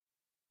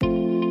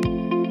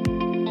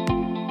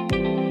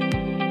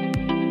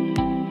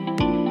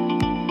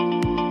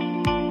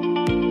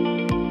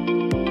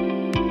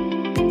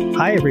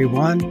Hi,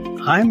 everyone.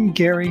 I'm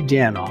Gary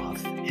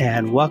Danoff,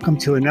 and welcome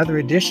to another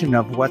edition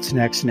of What's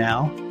Next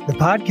Now, the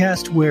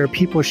podcast where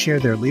people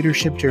share their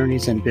leadership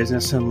journeys in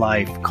business and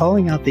life,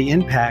 calling out the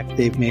impact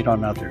they've made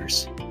on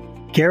others.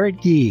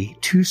 Garrett Yee,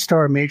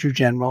 two-star Major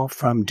General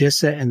from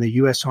DISA and the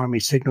U.S. Army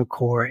Signal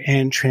Corps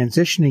and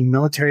transitioning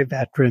military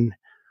veteran.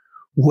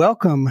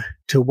 Welcome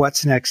to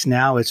What's Next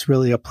Now. It's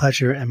really a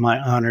pleasure and my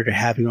honor to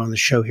have you on the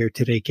show here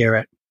today,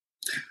 Garrett.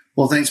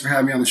 Well, thanks for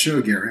having me on the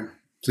show, Gary.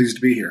 Pleased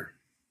to be here.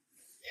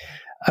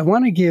 I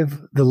want to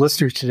give the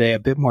listeners today a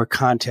bit more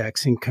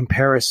context in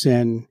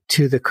comparison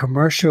to the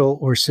commercial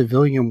or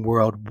civilian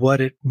world,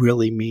 what it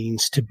really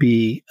means to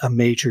be a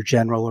major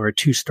general or a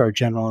two-star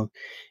general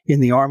in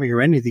the Army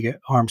or any of the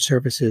armed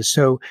services.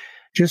 So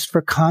just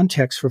for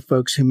context for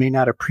folks who may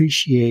not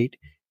appreciate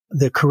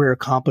the career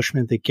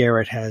accomplishment that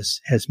Garrett has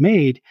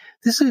made,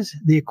 this is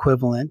the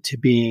equivalent to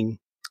being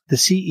the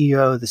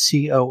CEO,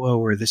 the COO,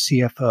 or the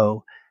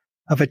CFO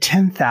of a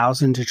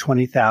 10,000 to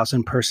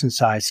 20,000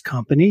 person-sized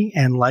company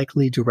and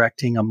likely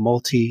directing a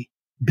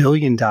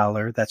multi-billion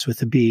dollar, that's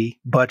with a B,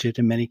 budget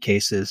in many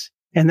cases.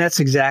 And that's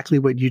exactly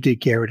what you did,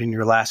 Garrett, in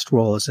your last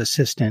role as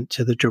assistant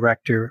to the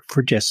director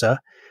for DISA,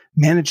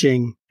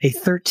 managing a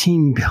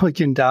 $13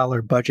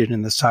 billion budget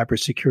in the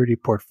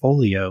cybersecurity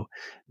portfolio,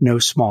 no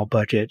small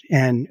budget,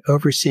 and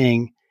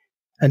overseeing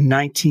a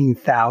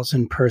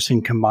 19,000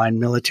 person combined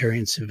military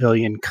and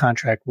civilian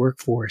contract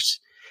workforce.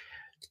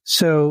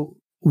 So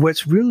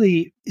what's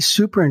really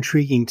super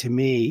intriguing to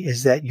me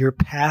is that your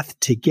path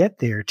to get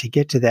there, to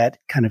get to that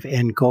kind of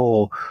end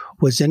goal,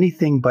 was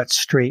anything but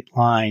straight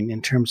line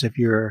in terms of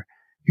your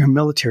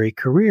military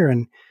career.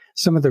 And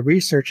some of the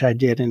research I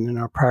did in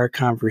our prior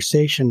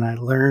conversation, I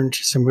learned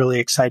some really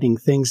exciting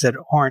things that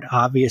aren't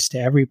obvious to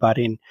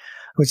everybody. And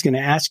I was going to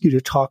ask you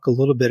to talk a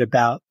little bit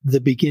about the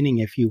beginning,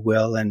 if you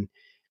will, and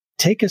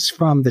take us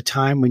from the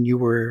time when you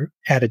were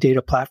at a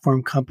data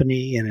platform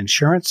company in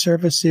insurance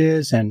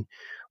services and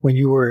when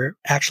you were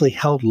actually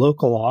held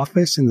local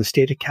office in the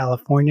state of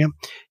California.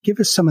 Give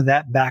us some of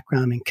that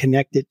background and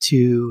connect it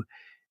to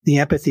the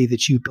empathy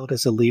that you built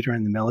as a leader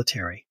in the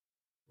military.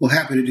 Well,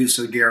 happy to do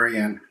so, Gary.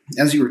 And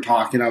as you were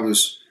talking, I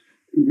was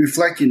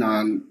reflecting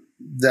on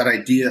that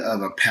idea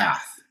of a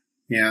path.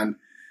 And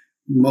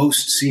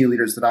most senior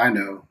leaders that I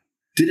know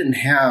didn't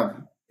have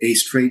a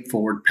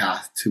straightforward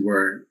path to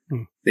where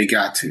they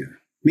got to,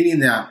 meaning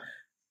that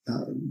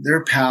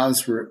their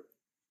paths were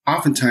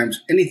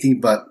oftentimes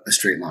anything but a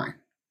straight line.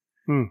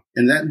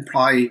 And that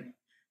probably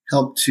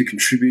helped to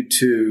contribute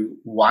to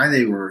why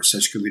they were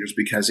such good leaders,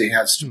 because they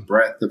had such a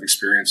breadth of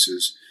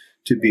experiences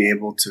to be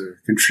able to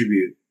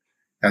contribute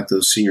at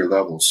those senior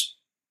levels.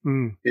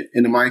 And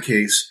in my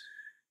case,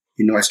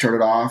 I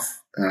started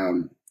off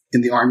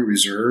in the Army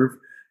Reserve,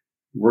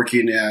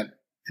 working at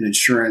an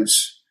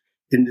insurance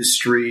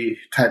industry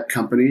type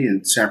company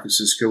in San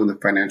Francisco in the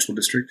financial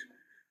district,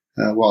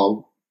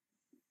 while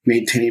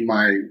maintaining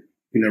my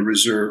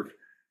reserve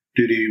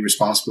duty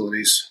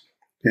responsibilities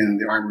in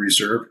the Army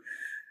Reserve.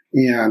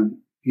 And,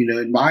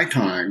 in my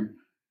time,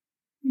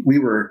 we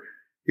were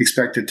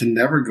expected to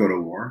never go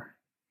to war.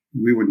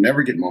 We would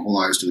never get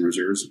mobilized in the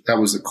reserves. That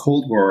was the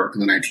Cold War in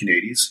the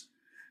 1980s.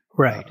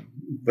 Right.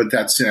 But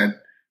that said,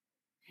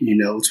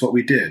 it's what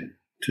we did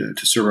to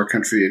serve our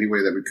country any way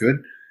that we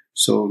could.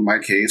 So in my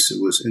case,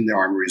 it was in the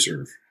Army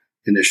Reserve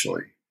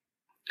initially.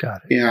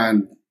 Got it.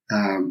 And,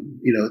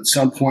 at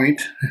some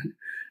point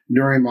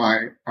during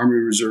my Army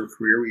Reserve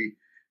career, we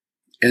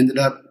ended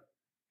up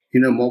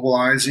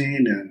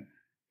mobilizing and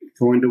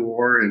going to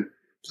war in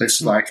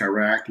places like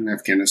Iraq and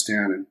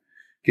Afghanistan and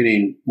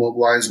getting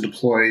mobilized and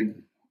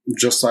deployed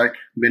just like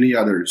many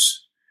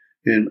others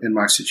in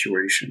my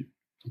situation.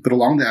 But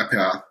along that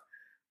path,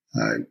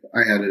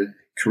 I had a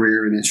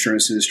career in the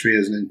insurance industry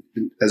as an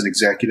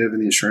executive in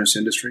the insurance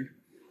industry.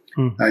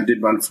 I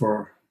did run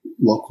for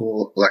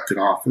local elected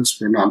office,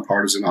 for a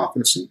nonpartisan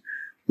office, and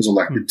was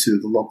elected to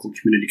the local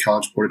community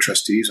college board of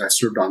trustees. I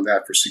served on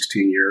that for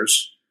 16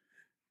 years.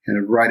 And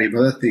a variety of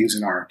other things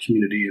in our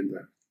community in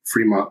the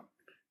Fremont,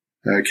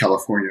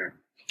 California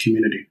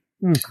community.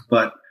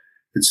 But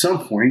at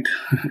some point,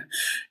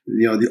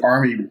 the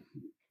Army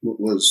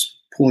was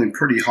pulling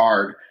pretty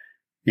hard.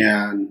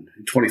 And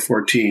in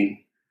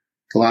 2014,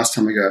 the last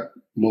time I got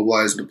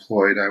mobilized and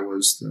deployed, I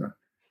was the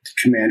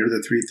commander of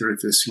the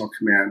 335th Signal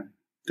Command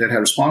that had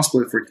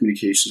responsibility for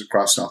communications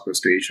across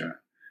Southwest Asia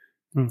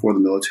for the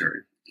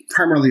military.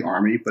 Primarily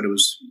Army, but it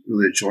was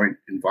really a joint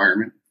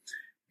environment.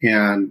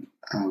 And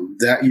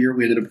that year,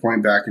 we ended up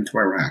going back into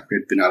Iraq. We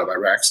had been out of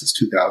Iraq since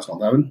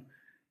 2011.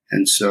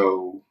 And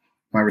so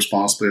my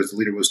responsibility as the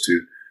leader was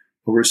to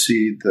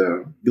oversee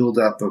the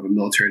buildup of a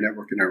military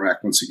network in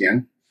Iraq once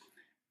again.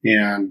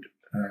 And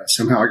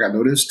somehow I got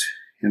noticed.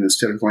 And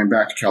instead of going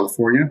back to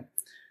California,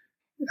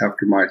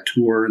 after my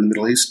tour in the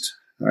Middle East,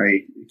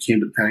 I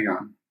came to the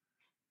Pentagon.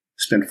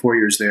 Spent 4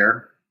 years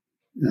there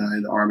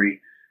in the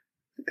Army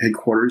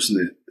headquarters in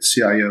the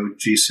CIO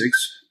G6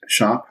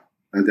 shop.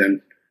 And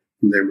then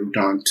from there, moved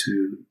on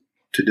to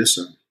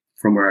DISA,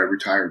 from where I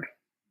retired.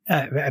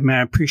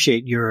 I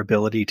appreciate your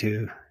ability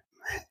to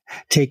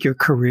take your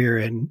career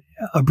and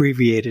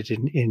abbreviate it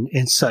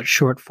in such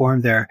short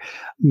form there,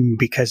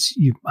 because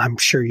I'm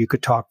sure you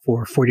could talk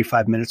for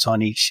 45 minutes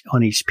on each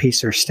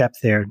piece or step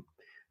there.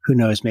 Who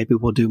knows? Maybe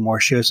we'll do more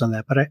shows on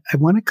that. But I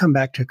want to come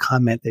back to a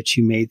comment that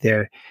you made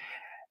there,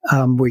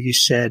 where you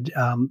said,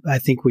 I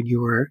think when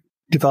you were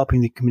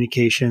developing the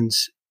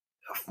communications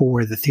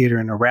for the theater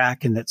in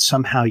Iraq, and that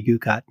somehow you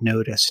got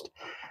noticed.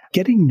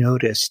 Getting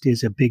noticed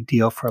is a big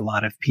deal for a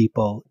lot of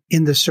people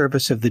in the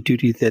service of the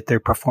duty that they're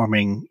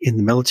performing in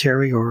the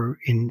military or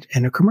in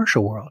a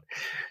commercial world.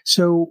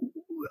 So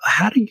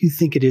how do you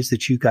think it is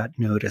that you got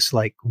noticed?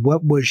 Like,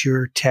 what was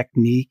your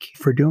technique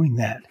for doing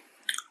that?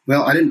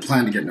 Well, I didn't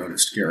plan to get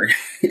noticed, Gary.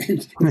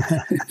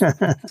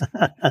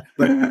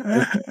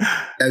 But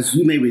as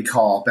you may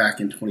recall, back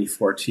in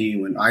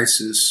 2014, when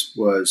ISIS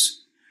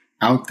was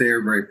out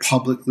there very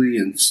publicly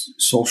in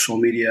social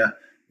media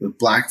with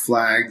black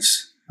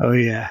flags, oh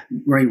yeah,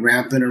 running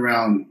rampant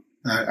around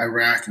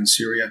Iraq and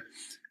Syria,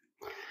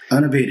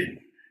 unabated,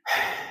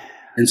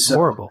 and so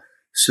horrible.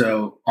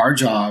 So our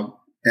job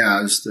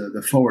as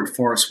the forward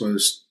force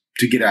was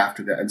to get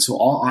after that, and so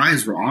all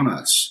eyes were on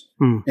us,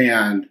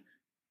 and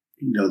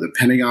the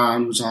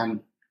Pentagon was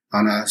on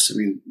us. I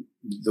mean,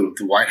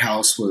 the White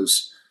House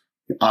was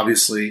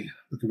obviously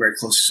looking very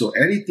closely. So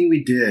anything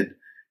we did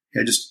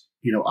had just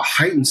a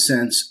heightened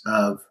sense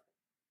of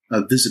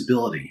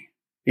visibility,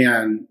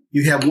 and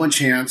you have one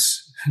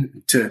chance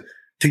to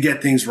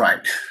get things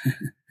right.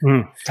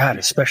 God,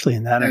 especially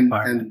in that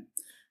environment.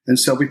 And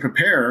so we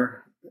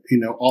prepare,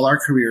 all our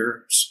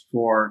careers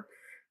for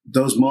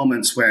those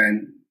moments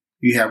when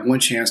you have one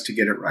chance to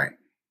get it right.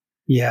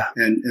 Yeah.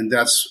 And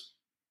that's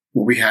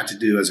what we had to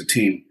do as a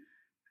team.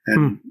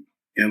 And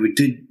we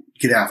did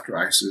get after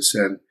ISIS.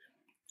 And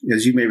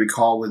as you may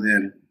recall,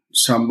 within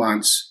some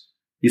months,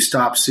 you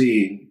stop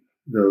seeing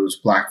those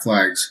black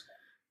flags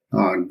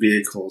on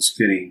vehicles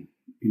getting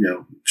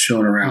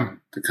shown around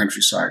the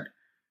countryside,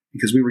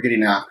 because we were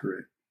getting after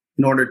it.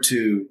 In order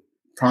to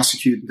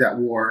prosecute that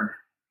war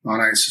on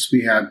ISIS,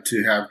 we had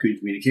to have good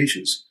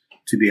communications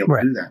to be able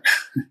to do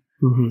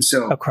that.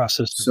 So across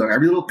systems. So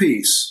every little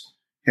piece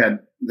had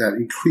that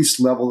increased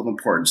level of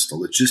importance. The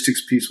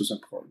logistics piece was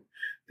important.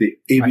 The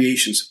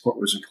aviation support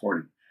was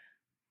important.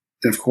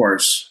 And of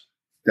course,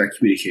 that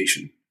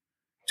communication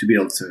to be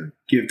able to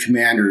give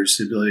commanders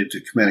the ability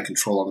to command and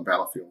control on the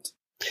battlefield.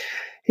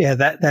 Yeah,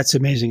 that's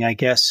amazing. I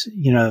guess,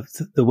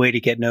 the way to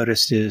get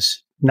noticed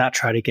is not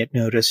try to get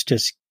noticed,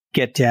 just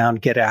get down,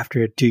 get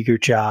after it, do your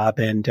job.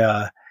 And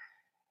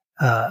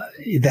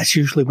that's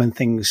usually when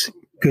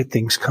good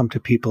things come to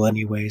people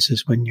anyways,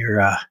 is when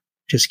you're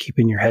just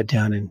keeping your head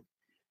down and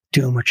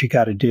doing what you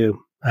got to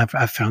do.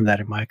 I've found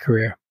that in my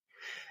career.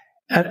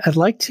 I'd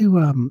like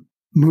to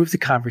move the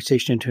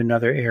conversation into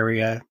another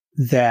area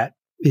that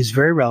is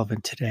very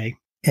relevant today.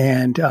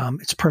 And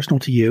it's personal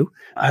to you.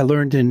 I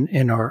learned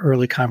in our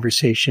early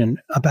conversation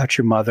about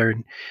your mother,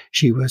 and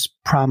she was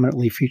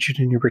prominently featured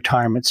in your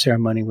retirement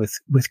ceremony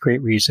with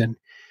great reason.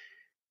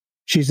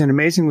 She's an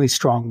amazingly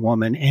strong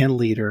woman and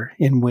leader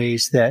in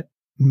ways that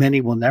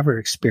many will never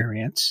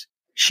experience.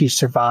 She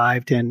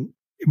survived and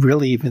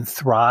really even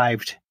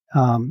thrived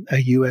a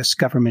U.S.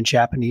 government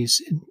Japanese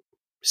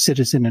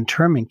citizen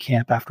internment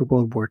camp after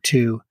World War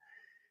II.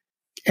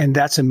 And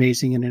that's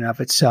amazing in and of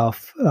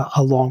itself,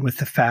 along with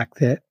the fact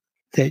that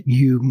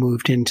you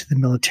moved into the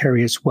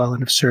military as well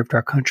and have served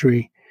our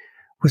country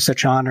with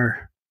such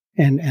honor.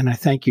 And I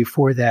thank you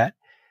for that.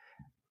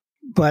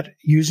 But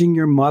using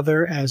your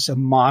mother as a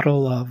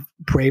model of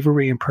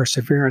bravery and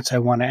perseverance, I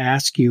want to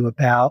ask you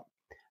about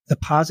the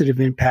positive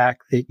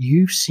impact that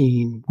you've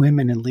seen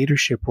women in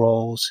leadership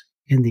roles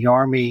in the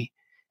Army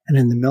and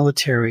in the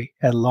military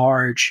at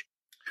large.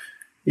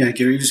 Yeah,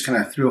 Gary, you just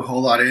kind of threw a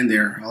whole lot in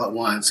there all at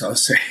once, I would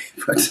say.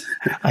 But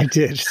I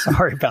did.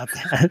 Sorry about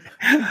that.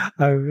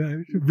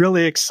 I'm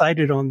really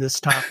excited on this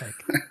topic.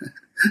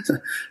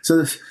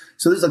 So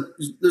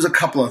there's a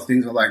couple of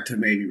things I'd like to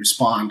maybe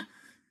respond.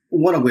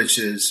 One of which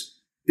is,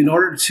 in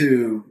order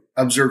to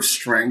observe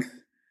strength,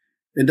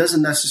 it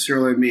doesn't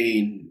necessarily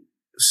mean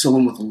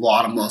someone with a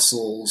lot of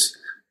muscles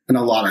and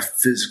a lot of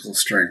physical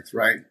strength,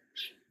 right?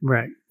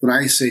 Right. When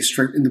I say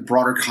strength in the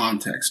broader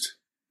context,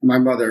 my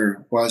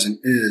mother was and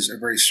is a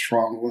very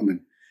strong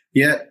woman.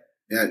 Yet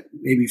at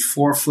maybe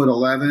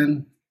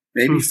 4'11",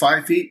 maybe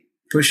 5 feet,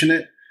 pushing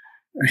it,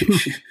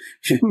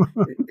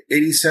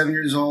 87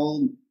 years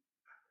old,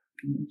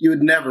 you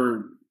would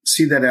never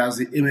see that as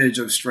the image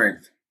of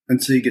strength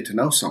until you get to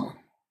know someone,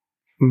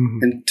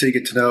 until you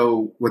get to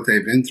know what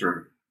they've been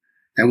through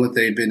and what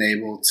they've been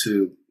able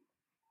to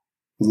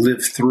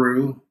live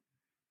through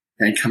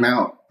and come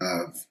out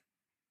of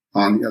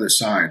on the other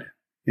side.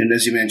 And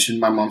as you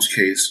mentioned, my mom's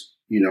case,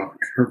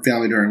 her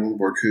family during World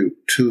War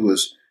II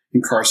was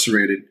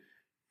incarcerated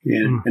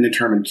in an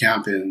internment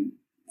camp in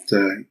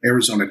the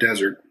Arizona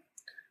desert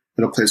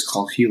at a place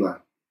called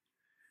Gila.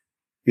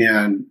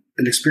 And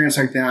an experience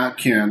like that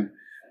can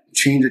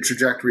change the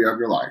trajectory of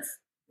your life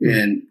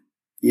in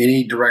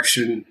any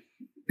direction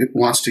it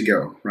wants to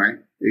go, right?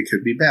 It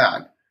could be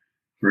bad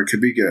or it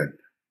could be good.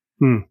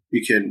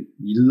 You can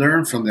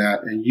learn from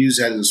that and use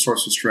that as a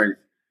source of strength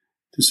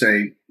to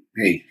say,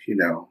 hey,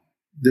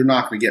 they're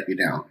not going to get me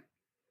down,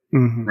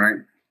 right?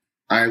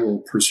 I will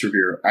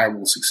persevere. I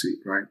will succeed,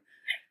 right?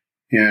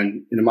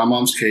 And in my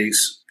mom's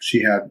case,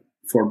 she had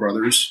 4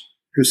 brothers.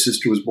 Her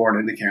sister was born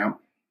in the camp.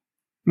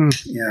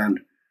 And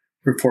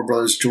her 4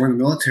 brothers joined the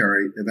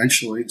military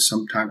eventually,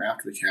 sometime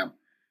after the camp.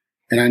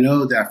 And I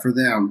know that for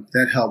them,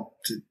 that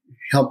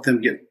helped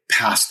them get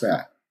past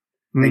that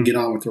and get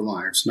on with their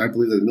lives. And I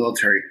believe that the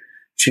military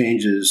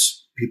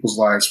changes people's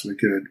lives for the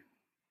good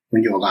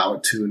when you allow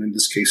it to. And in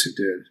this case, it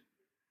did.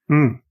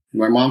 In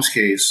my mom's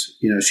case,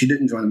 she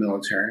didn't join the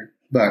military,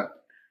 but,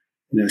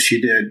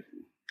 she did,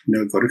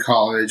 go to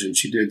college and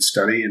she did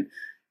study and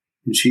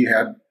she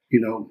had,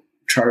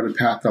 charted a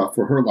path out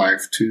for her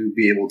life to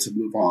be able to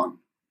move on.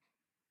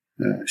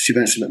 She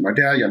eventually met my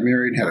dad, got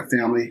married, had a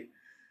family,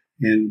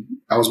 and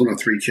I was one of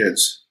 3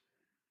 kids.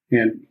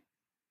 And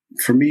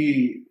for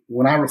me,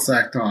 when I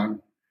reflect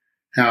on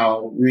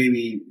how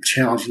maybe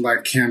challenging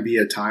life can be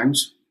at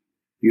times,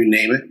 you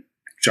name it,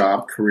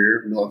 job,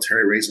 career,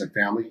 military, raising a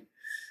family.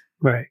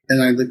 Right.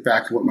 And I look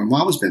back at what my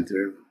mom has been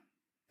through.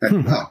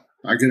 Oh,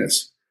 my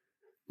goodness,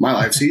 my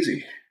life's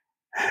easy.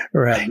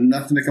 Right. I have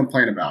nothing to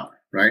complain about,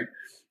 right?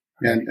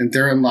 And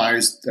therein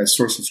lies that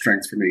source of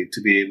strength for me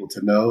to be able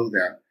to know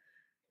that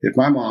if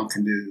my mom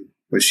can do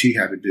what she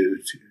had to do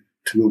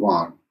to move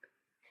on,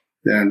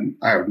 then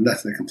I have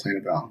nothing to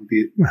complain about and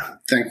be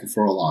thankful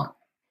for a lot.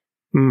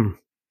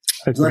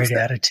 A great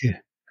attitude.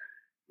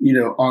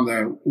 On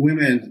the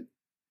women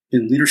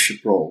in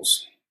leadership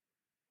roles,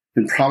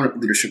 in prominent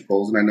leadership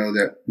roles, and I know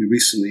that we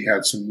recently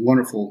had some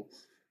wonderful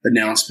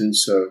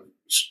announcements of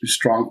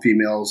strong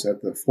females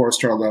at the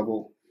 4-star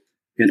level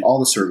in all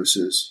the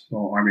services,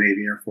 Army,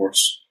 Navy, Air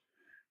Force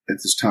at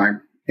this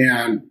time.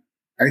 And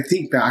I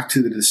think back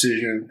to the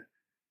decision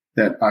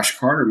that Ash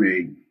Carter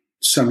made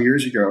some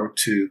years ago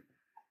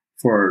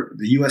for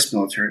the U.S.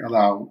 military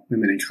allow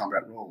women in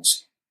combat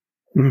roles.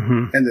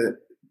 And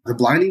the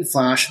blinding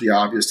flash of the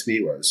obvious to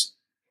me was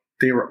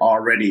they were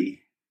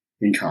already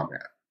in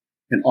combat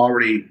and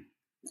already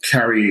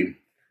carrying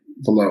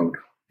the load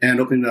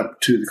and opening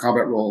up to the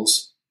combat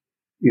roles.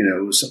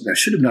 It was something that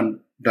should have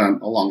been done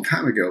a long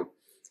time ago.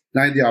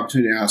 And I had the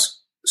opportunity to ask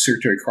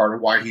Secretary Carter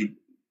why he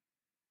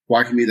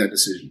made that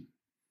decision.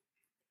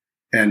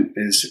 And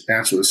his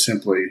answer was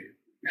simply,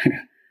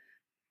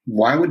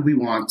 why would we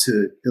want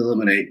to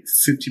eliminate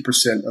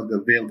 50% of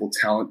the available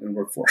talent and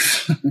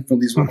workforce from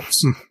these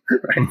roles?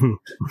 Right?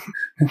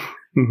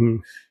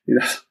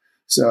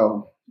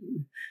 So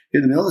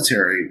in the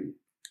military,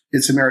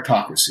 it's a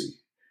meritocracy.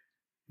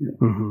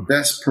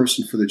 Best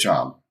person for the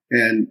job.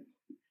 And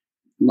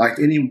like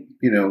any,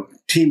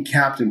 team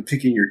captain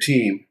picking your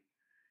team,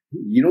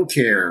 you don't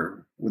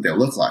care what they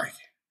look like.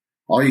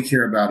 All you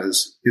care about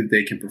is if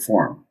they can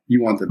perform.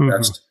 You want the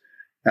best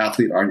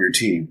athlete on your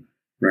team,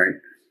 right?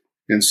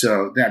 And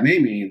so that may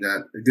mean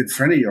that a good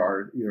friend of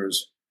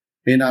yours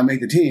may not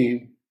make the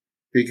team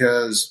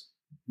because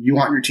you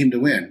want your team to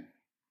win.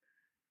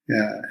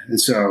 And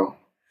so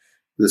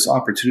this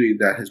opportunity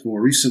that has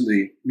more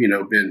recently,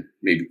 been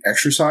maybe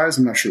exercised,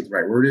 I'm not sure what the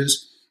right word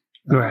is,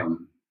 right.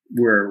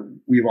 Where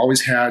we've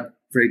always had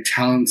very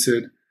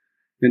talented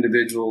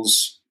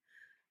individuals.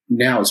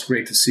 Now it's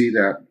great to see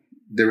that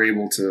they're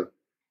able to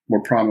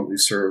more prominently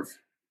serve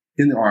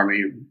in the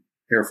Army,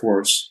 Air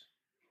Force,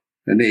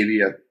 and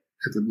Navy at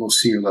the most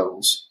senior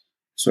levels.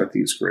 So I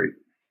think it's great.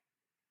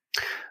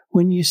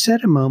 When you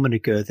said a moment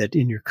ago that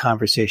in your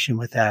conversation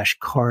with Ash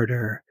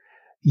Carter,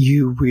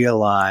 you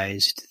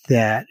realized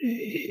that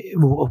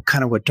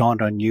kind of what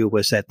dawned on you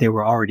was that they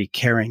were already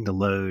carrying the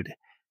load.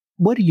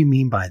 What do you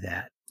mean by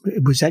that?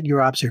 Was that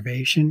your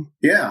observation?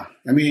 Yeah.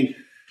 I mean,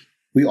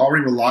 we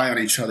already rely on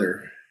each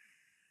other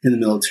in the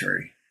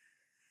military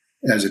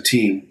as a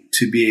team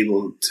to be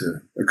able to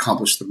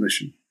accomplish the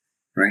mission,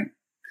 right?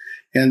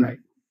 And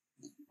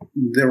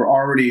there were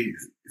already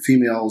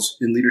females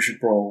in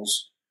leadership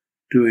roles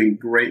doing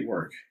great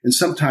work. And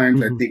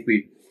sometimes I think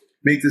we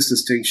make this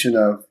distinction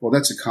of, well,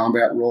 that's a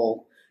combat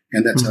role,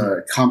 and that's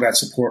a combat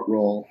support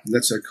role, and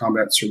that's a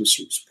combat service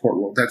support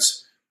role.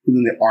 That's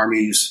within the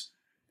Army's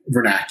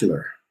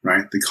vernacular,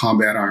 right? The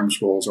combat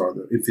arms roles are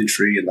the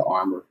infantry and the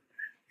armor,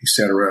 et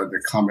cetera.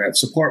 The combat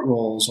support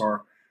roles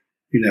are,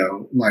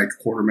 like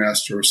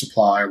quartermaster,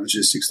 supply,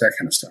 logistics, that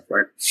kind of stuff,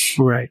 right?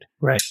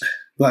 Right.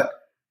 But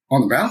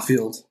on the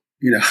battlefield,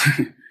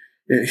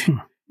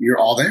 you're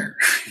all there.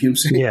 You know what I'm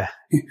saying?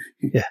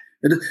 Yeah.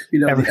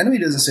 The enemy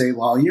doesn't say,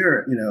 well,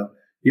 you're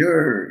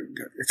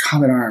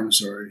combat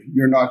arms or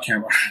you're not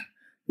combat.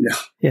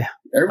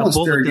 Everyone's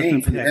fair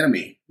game for the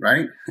enemy,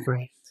 right?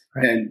 Right.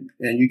 And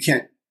you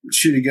can't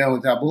shoot a gun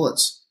without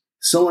bullets.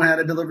 Someone had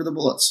to deliver the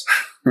bullets,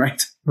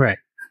 right? Right.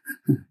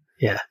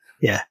 Yeah.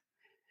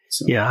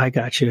 So. Yeah, I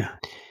got you.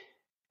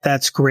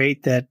 That's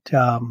great that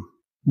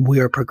we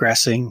are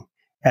progressing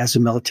as a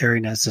military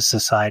and as a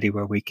society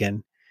where we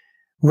can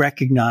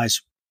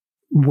recognize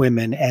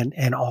women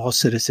and all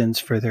citizens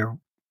for their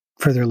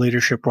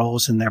leadership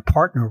roles and their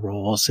partner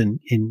roles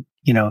in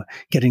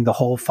getting the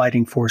whole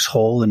fighting force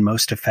whole and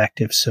most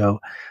effective. So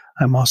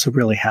I'm also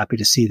really happy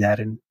to see that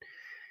and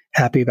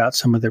happy about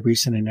some of the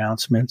recent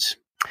announcements.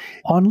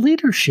 On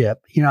leadership,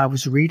 I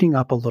was reading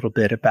up a little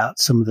bit about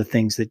some of the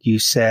things that you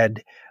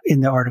said in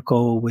the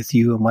article with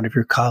you and one of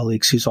your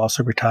colleagues who's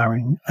also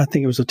retiring. I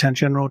think it was Lieutenant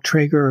General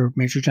Traeger or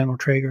Major General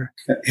Traeger.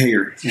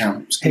 Hager,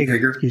 yeah.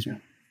 Hager, excuse me.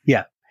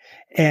 Yeah.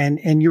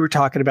 And you were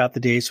talking about the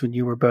days when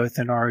you were both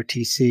in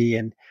ROTC.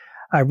 And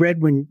I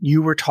read when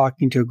you were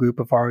talking to a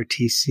group of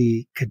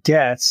ROTC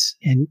cadets,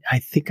 and I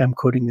think I'm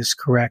quoting this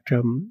correct,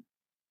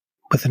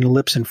 with an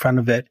ellipse in front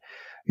of it,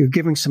 you're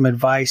giving some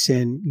advice,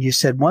 and you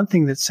said one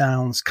thing that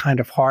sounds kind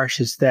of harsh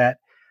is that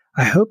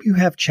I hope you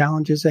have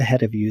challenges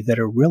ahead of you that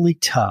are really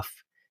tough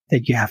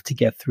that you have to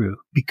get through,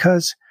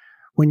 because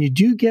when you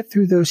do get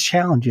through those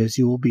challenges,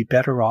 you will be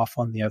better off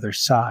on the other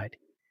side.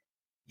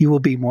 You will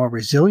be more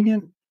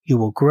resilient, you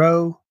will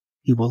grow,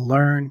 you will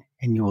learn,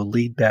 and you will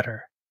lead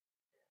better.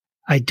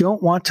 I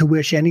don't want to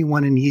wish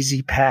anyone an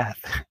easy path.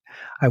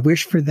 I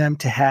wish for them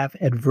to have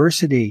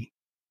adversity.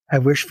 I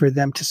wish for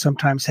them to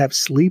sometimes have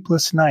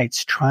sleepless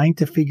nights trying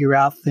to figure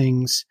out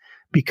things,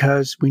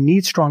 because we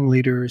need strong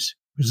leaders,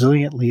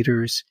 resilient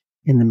leaders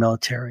in the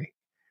military.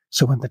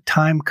 So when the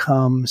time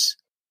comes,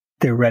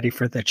 they're ready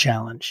for the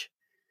challenge.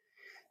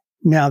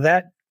 Now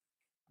that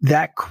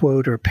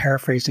quote, or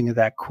paraphrasing of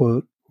that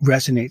quote,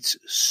 resonates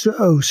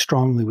so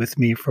strongly with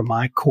me for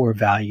my core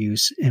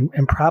values and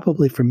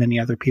probably for many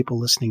other people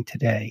listening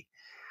today.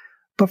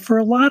 But for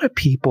a lot of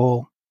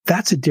people,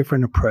 that's a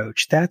different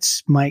approach.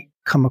 That's might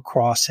come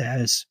across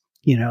as,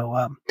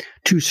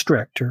 too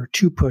strict or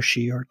too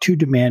pushy or too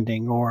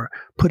demanding or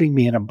putting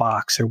me in a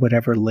box or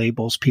whatever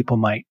labels people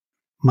might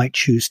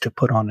choose to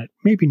put on it.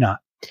 Maybe not.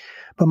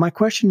 But my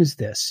question is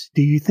this: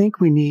 do you think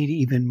we need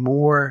even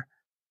more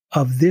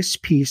of this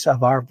piece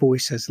of our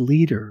voice as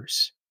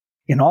leaders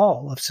in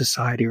all of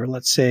society? Or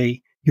let's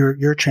say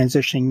you're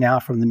transitioning now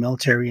from the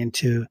military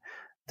into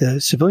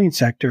the civilian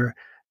sector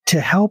to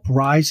help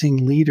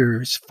rising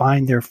leaders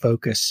find their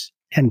focus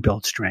and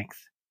build strength?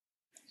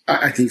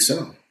 I think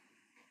so.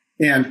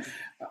 And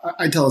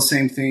I tell the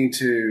same thing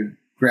to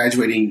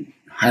graduating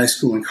high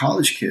school and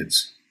college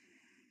kids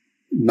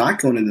not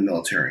going in the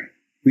military.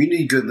 We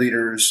need good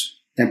leaders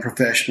and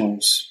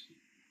professionals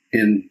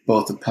in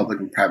both the public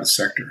and private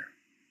sector.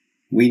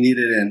 We need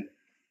it in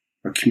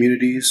our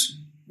communities,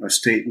 our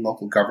state and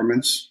local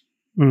governments.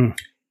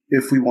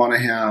 If we want to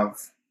have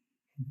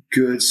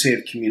good,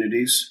 safe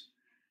communities,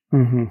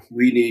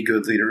 we need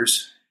good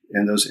leaders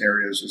in those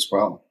areas as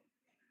well.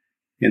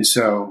 And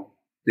so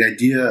the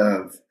idea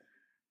of,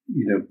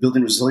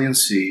 building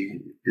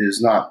resiliency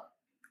is not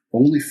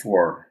only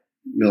for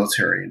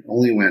military and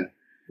only when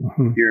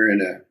you're in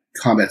a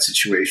combat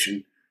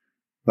situation,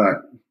 but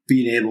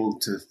being able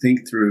to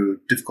think through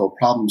difficult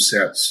problem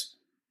sets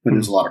when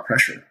there's a lot of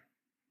pressure,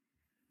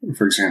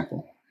 for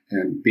example,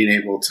 and being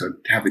able to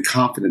have the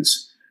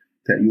confidence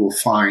that you will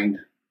find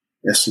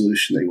a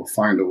solution, that you will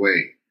find a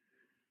way.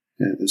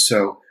 And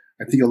so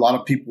I think a lot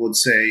of people would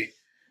say,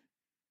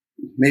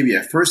 maybe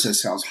at first that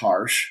sounds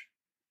harsh,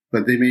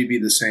 but they may be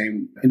the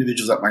same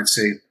individuals that might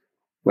say,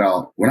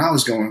 well, when I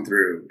was going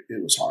through,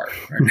 it was hard,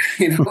 right?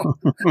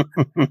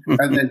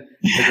 and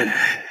then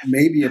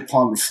maybe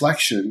upon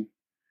reflection,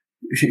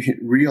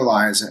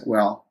 realize that,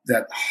 well,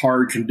 that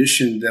hard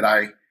condition that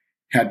I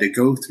had to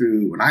go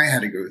through when I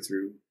had to go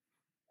through,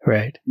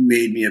 right,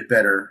 made me a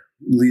better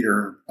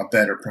leader, a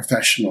better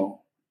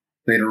professional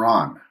later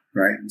on,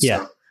 right? And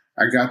so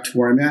I got to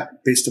where I'm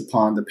at based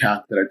upon the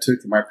path that I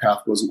took, and my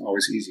path wasn't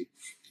always easy.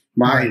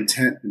 My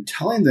intent in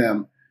telling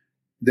them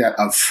that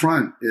up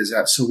front is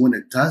that so when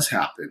it does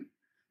happen,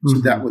 so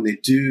that when they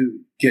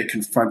do get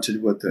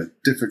confronted with a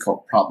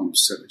difficult problem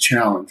set, a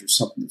challenge or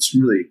something that's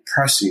really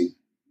pressing,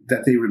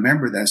 that they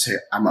remember that and say,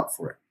 I'm up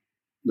for it.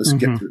 Let's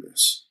get through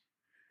this.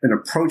 And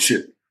approach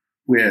it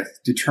with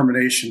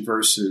determination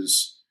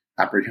versus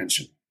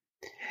apprehension.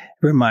 It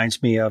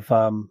reminds me of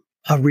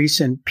a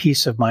recent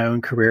piece of my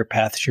own career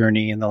path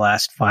journey in the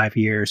last 5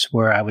 years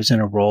where I was in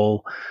a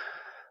role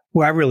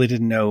where I really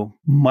didn't know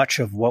much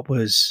of what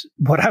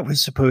I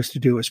was supposed to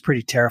do. It was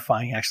pretty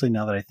terrifying, actually,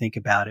 now that I think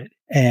about it.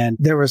 And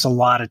there was a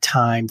lot of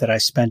time that I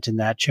spent in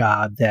that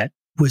job that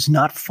was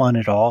not fun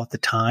at all at the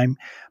time.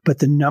 But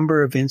the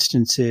number of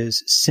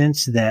instances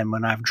since then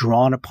when I've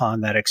drawn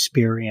upon that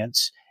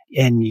experience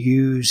and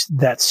used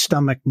that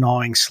stomach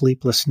gnawing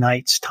sleepless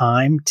nights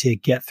time to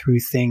get through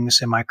things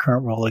in my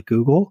current role at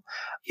Google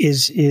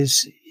is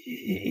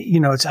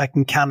I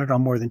can count it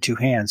on more than two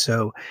hands.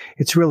 So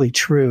it's really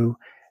true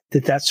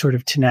that sort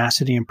of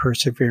tenacity and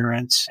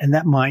perseverance and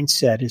that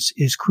mindset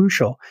is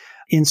crucial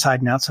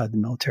inside and outside the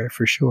military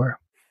for sure.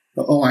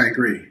 Oh, I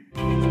agree.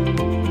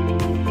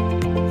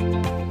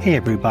 Hey,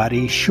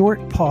 everybody.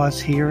 Short pause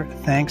here.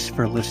 Thanks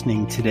for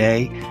listening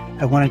today.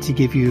 I wanted to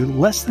give you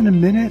less than a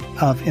minute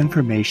of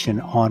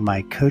information on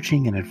my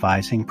coaching and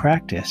advising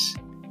practice.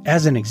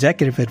 As an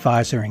executive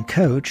advisor and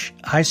coach,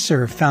 I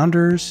serve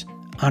founders,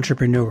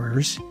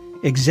 entrepreneurs,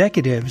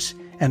 executives,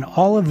 and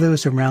all of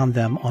those around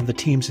them on the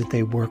teams that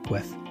they work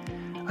with.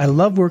 I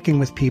love working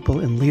with people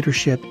in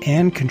leadership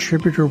and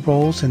contributor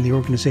roles in the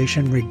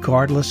organization,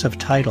 regardless of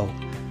title.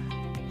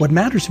 What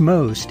matters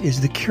most is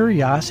the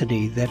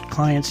curiosity that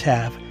clients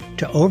have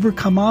to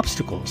overcome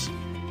obstacles,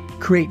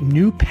 create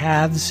new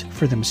paths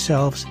for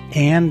themselves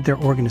and their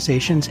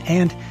organizations,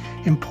 and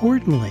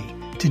importantly,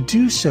 to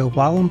do so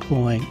while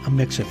employing a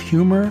mix of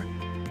humor,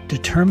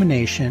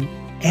 determination,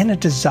 and a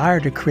desire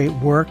to create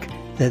work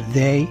that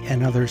they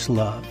and others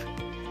love.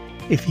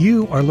 If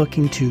you are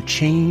looking to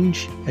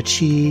change,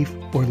 achieve,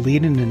 or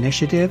lead an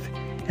initiative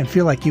and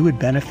feel like you would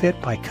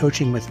benefit by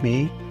coaching with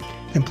me,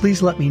 then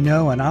please let me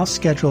know and I'll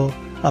schedule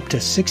up to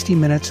 60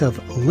 minutes of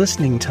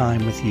listening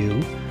time with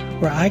you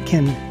where I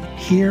can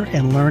hear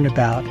and learn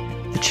about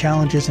the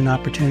challenges and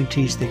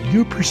opportunities that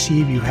you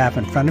perceive you have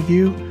in front of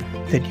you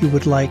that you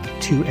would like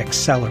to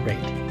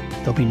accelerate.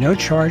 There'll be no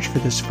charge for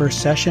this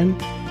first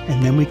session,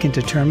 and then we can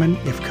determine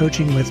if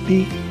coaching with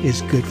me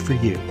is good for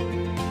you.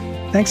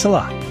 Thanks a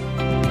lot.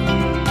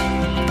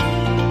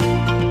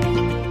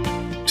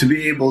 To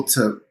be able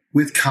to,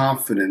 with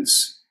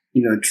confidence,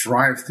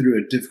 drive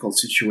through a difficult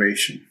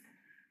situation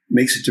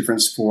makes a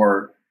difference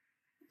for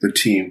the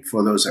team,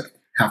 for those that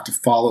have to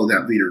follow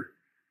that leader.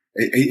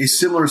 A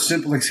similar,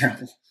 simple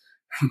example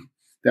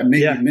that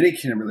maybe many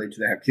can relate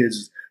to that have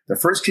kids. The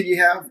first kid you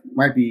have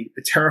might be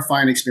a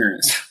terrifying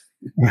experience.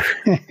 And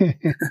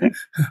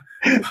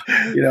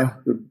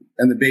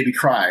the baby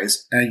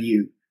cries and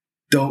you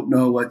don't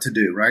know what to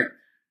do, right?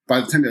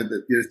 By the time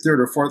your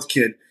third or fourth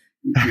kid,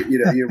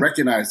 you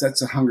recognize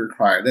that's a hunger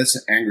cry, that's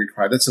an angry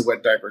cry, that's a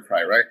wet diaper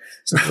cry, right?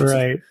 So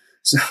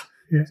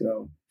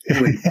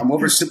anyway, I'm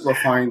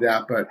oversimplifying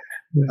that, but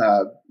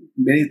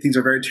many things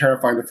are very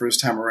terrifying the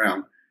first time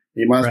around.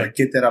 You might as well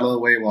get that out of the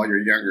way while you're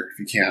younger if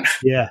you can.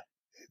 Yeah.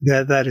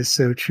 That is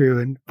so true.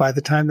 And by the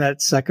time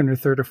that second or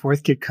third or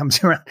fourth kid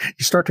comes around,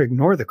 you start to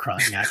ignore the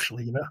crying,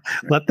 actually,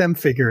 let them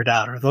figure it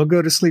out or they'll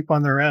go to sleep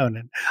on their own.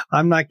 And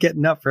I'm not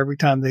getting up for every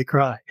time they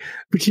cry.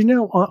 But,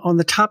 on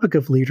the topic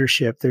of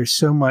leadership, there's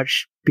so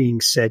much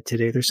being said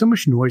today. There's so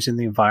much noise in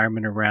the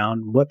environment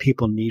around what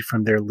people need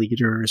from their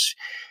leaders.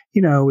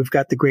 We've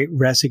got the great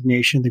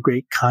resignation, the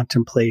great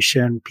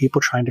contemplation,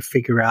 people trying to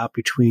figure out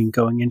between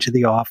going into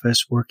the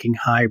office, working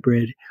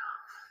hybrid.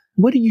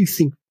 What do you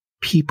think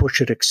people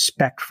should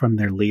expect from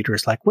their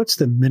leaders? Like, what's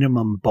the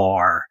minimum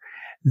bar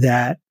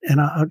that, and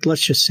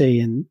let's just say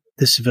in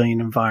the civilian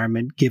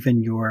environment,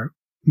 given your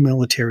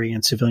military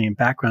and civilian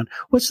background,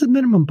 what's the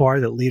minimum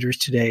bar that leaders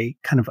today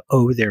kind of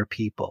owe their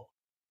people?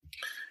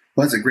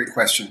 Well, that's a great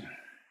question.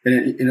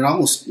 And it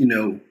almost,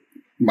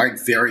 might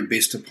vary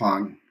based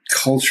upon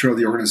culture of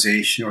the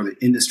organization or the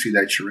industry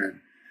that you're in,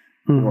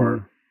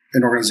 or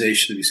an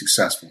organization to be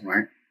successful,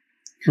 right?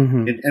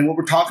 And what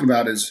we're talking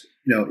about is,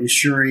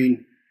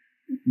 ensuring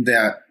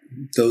that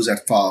those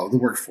that follow the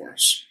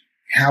workforce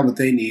have what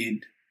they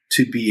need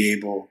to be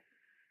able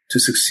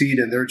to succeed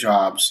in their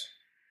jobs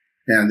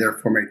and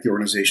therefore make the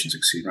organization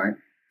succeed, right?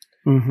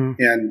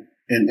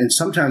 And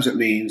sometimes it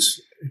means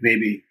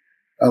maybe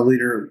a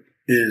leader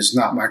is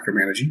not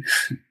micromanaging,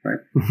 right?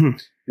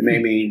 It may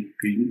mean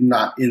you're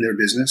not in their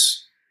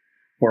business,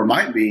 or it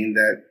might mean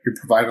that you're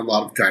providing a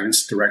lot of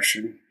guidance,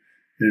 direction,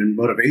 and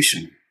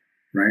motivation,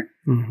 right?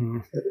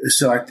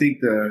 So I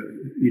think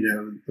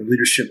the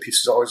leadership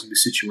piece is always going to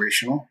be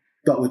situational.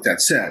 But with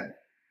that said,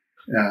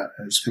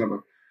 as kind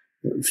of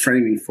a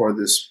framing for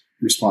this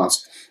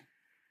response,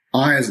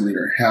 I as a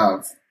leader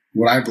have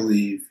what I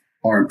believe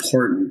are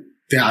important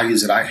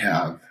values that I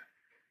have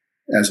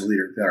as a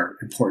leader that are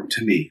important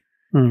to me.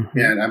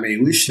 And I may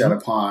wish that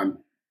upon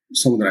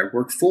someone that I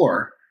work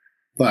for,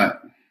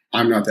 but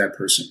I'm not that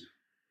person.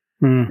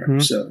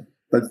 Right? So,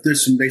 but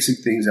there's some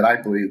basic things that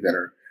I believe that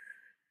are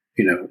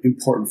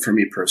important for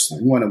me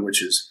personally. One of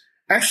which is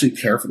actually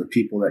care for the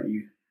people that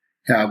you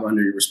have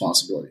under your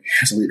responsibility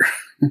as a leader.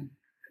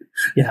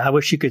 Yeah, I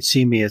wish you could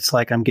see me. It's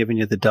like I'm giving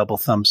you the double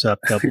thumbs up,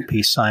 double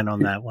peace sign on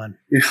that one.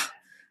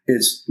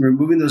 It's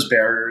removing those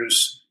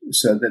barriers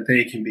so that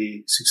they can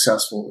be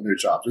successful in their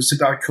jobs. It's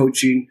about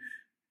coaching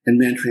and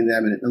mentoring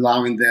them and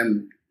allowing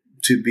them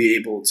to be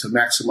able to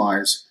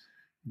maximize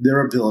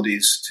their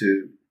abilities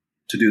to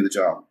do the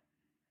job.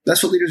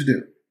 That's what leaders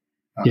do,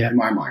 in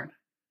my mind.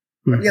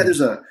 But yeah,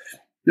 there's a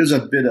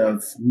bit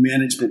of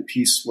management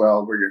piece,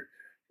 where you're,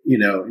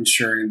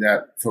 ensuring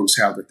that folks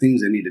have the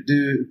things they need to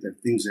do,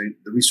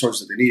 the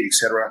resources that they need, et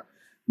cetera.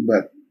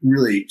 But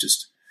really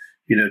just,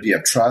 do you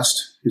have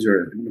trust? Is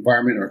there an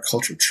environment or a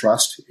culture of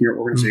trust in your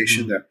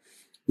organization that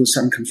when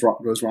something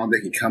goes wrong,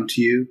 they can come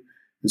to you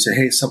and say,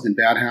 hey, something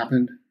bad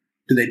happened.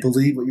 Do they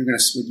believe what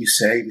you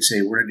say? You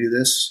say, we're going to do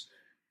this.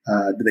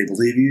 Do they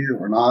believe you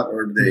or not?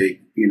 Or do they,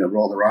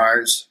 roll their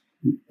eyes?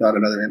 Not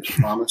another empty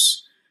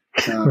promise.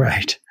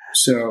 Right.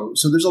 So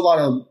there's a lot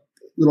of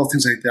little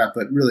things like that.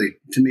 But really,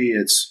 to me,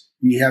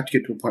 you have to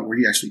get to a point where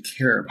you actually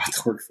care about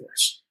the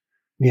workforce.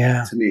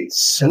 Yeah. To me.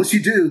 And once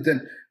you do,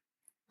 then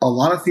a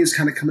lot of things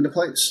kind of come into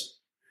place.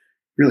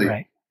 Really.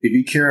 Right. If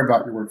you care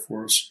about your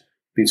workforce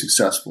being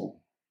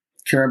successful,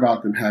 care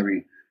about them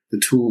having the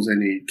tools they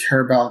need,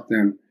 care about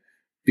them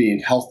being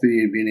healthy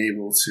and being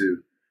able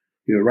to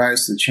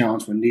rise to the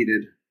challenge when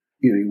needed,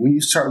 when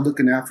you start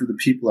looking after the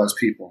people as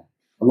people,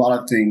 a lot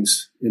of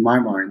things in my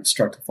mind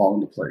start to fall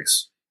into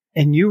place.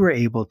 And you were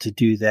able to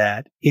do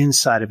that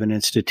inside of an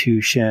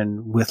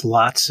institution with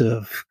lots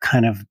of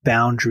kind of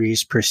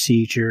boundaries,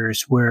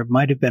 procedures, where it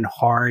might have been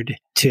hard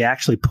to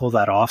actually pull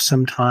that off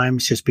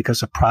sometimes just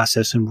because of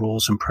process and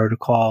rules and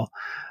protocol.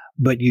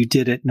 But you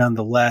did it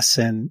nonetheless.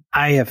 And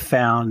I have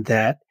found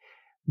that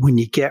when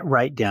you get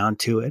right down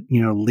to it,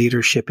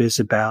 leadership is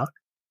about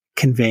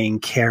conveying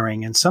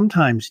caring and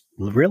sometimes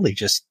really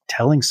just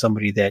telling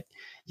somebody that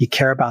you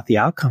care about the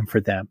outcome for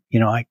them.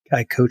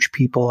 I coach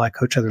people, I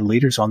coach other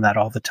leaders on that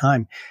all the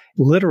time.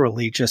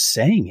 Literally just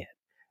saying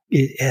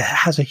it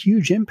has a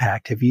huge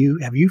impact. Have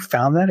you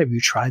found that? Have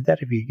you tried that?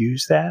 Have you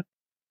used that?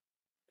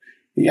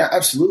 Yeah,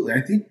 absolutely.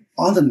 I think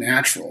on the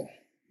natural,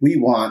 we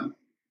want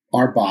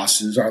our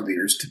bosses, our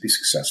leaders to be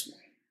successful.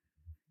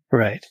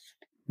 Right.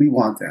 We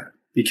want that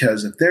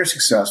because if they're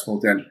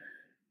successful, then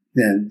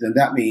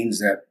that means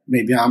that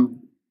maybe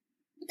I'm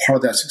part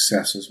of that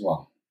success as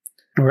well.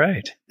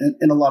 Right.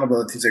 And a lot of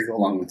other things that go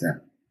along with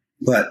that.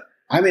 But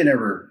I may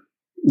never,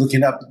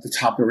 looking up at the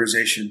top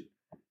organization,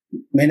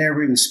 may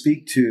never even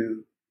speak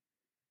to,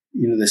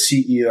 the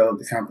CEO of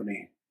the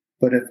company.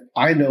 But if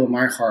I know in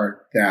my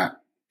heart that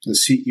the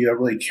CEO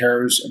really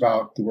cares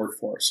about the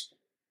workforce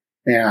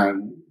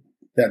and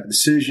that the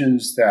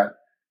decisions that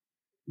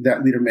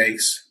leader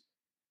makes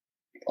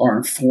are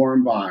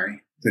informed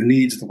by the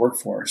needs of the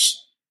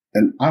workforce,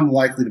 then I'm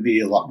likely to be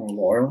a lot more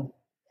loyal,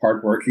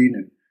 hardworking,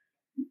 and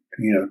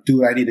do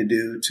what I need to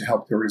do to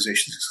help the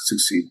organization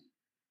succeed.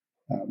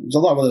 There's a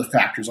lot of other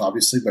factors,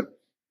 obviously, but,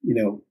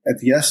 at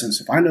the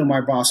essence, if I know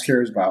my boss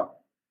cares about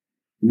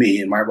me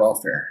and my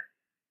welfare,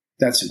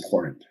 that's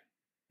important,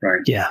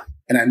 right? Yeah.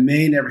 And I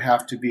may never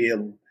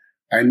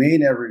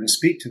even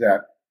speak to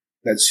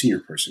that senior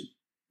person.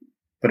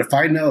 But if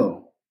I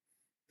know,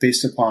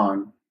 based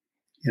upon,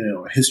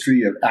 a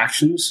history of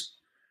actions,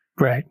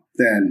 right,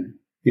 then,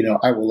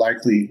 I will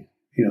likely,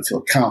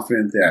 feel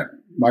confident that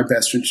my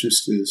best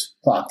interest is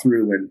thought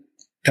through when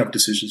tough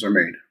decisions are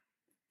made.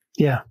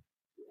 Yeah.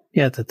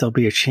 Yeah, that there'll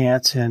be a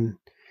chance and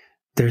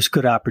there's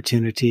good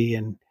opportunity.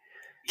 And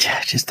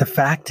just the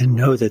fact to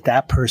know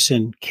that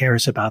person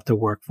cares about the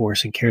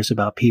workforce and cares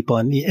about people.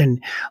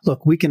 And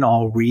look, we can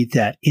all read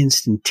that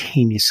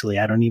instantaneously.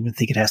 I don't even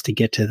think it has to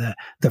get to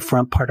the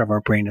front part of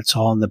our brain. It's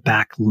all in the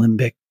back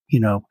limbic,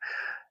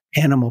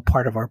 animal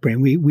part of our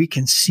brain. We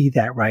can see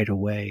that right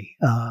away.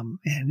 And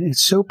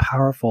it's so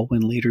powerful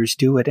when leaders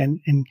do it. And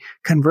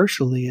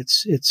conversely,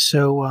 it's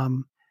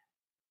so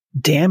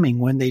damning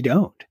when they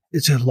don't.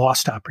 It's a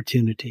lost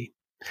opportunity.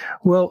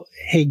 Well,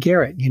 hey,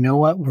 Garrett, you know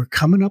what? We're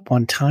coming up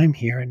on time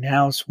here. And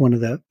now's one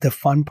of the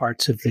fun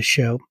parts of the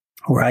show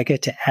where I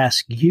get to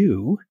ask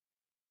you,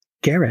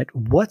 Garrett,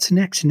 what's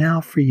next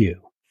now for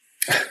you?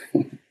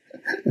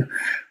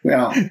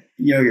 Well,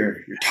 your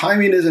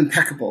timing is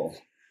impeccable,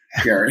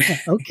 Gary.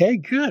 Okay,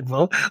 good.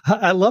 Well,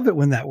 I love it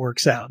when that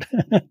works out.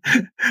 For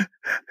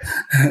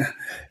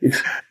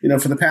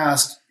the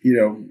past,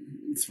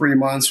 3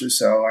 months or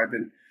so, I've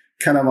been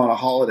kind of on a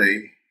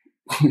holiday.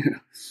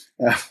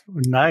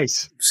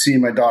 Nice.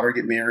 Seeing my daughter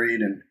get married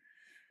and,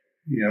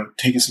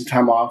 taking some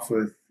time off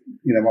with,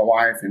 my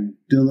wife and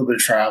doing a little bit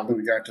of traveling.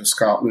 We got to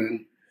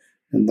Scotland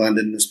and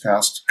London this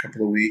past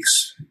couple of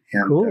weeks.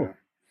 And, cool.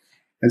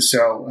 And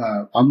so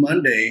on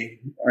Monday,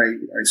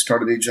 I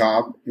started a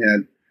job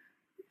at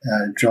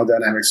General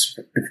Dynamics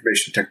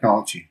Information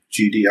Technology,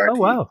 GDIT. Oh,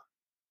 wow.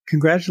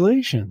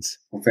 Congratulations.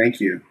 Well, thank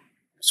you.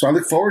 So I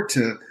look forward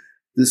to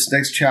this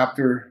next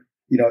chapter,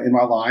 in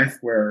my life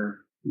where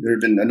there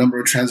have been a number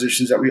of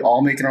transitions that we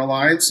all make in our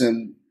lives.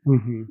 And,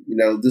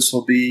 this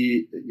will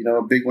be,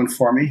 a big one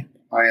for me.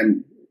 I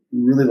am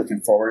really looking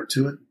forward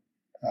to it.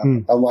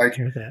 I like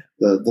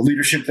the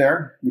leadership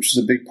there, which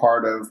is a big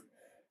part of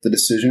the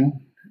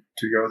decision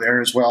to go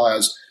there, as well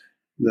as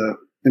the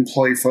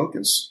employee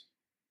focus.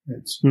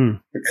 It's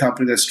a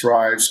company that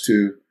strives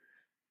to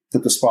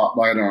put the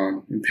spotlight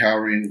on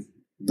empowering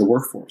the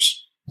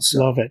workforce. So,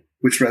 love it.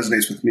 Which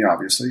resonates with me,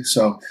 obviously.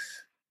 So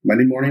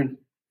Monday morning,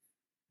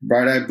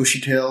 bright-eyed,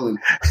 bushy-tailed, and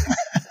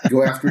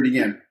go after it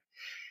again.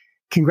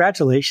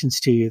 Congratulations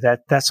to you.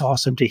 That's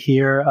awesome to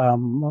hear.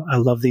 I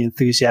love the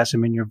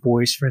enthusiasm in your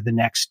voice for the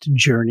next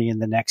journey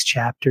and the next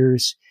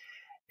chapters.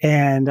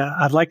 And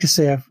I'd like to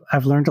say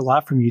I've learned a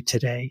lot from you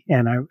today,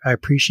 and I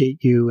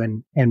appreciate you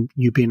and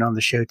you being on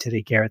the show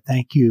today, Garrett.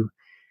 Thank you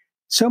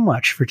so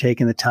much for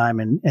taking the time,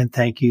 and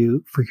thank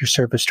you for your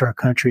service to our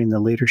country and the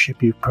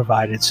leadership you've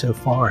provided so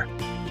far.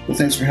 Well,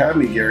 thanks for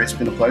having me, Gary. It's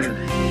been a pleasure.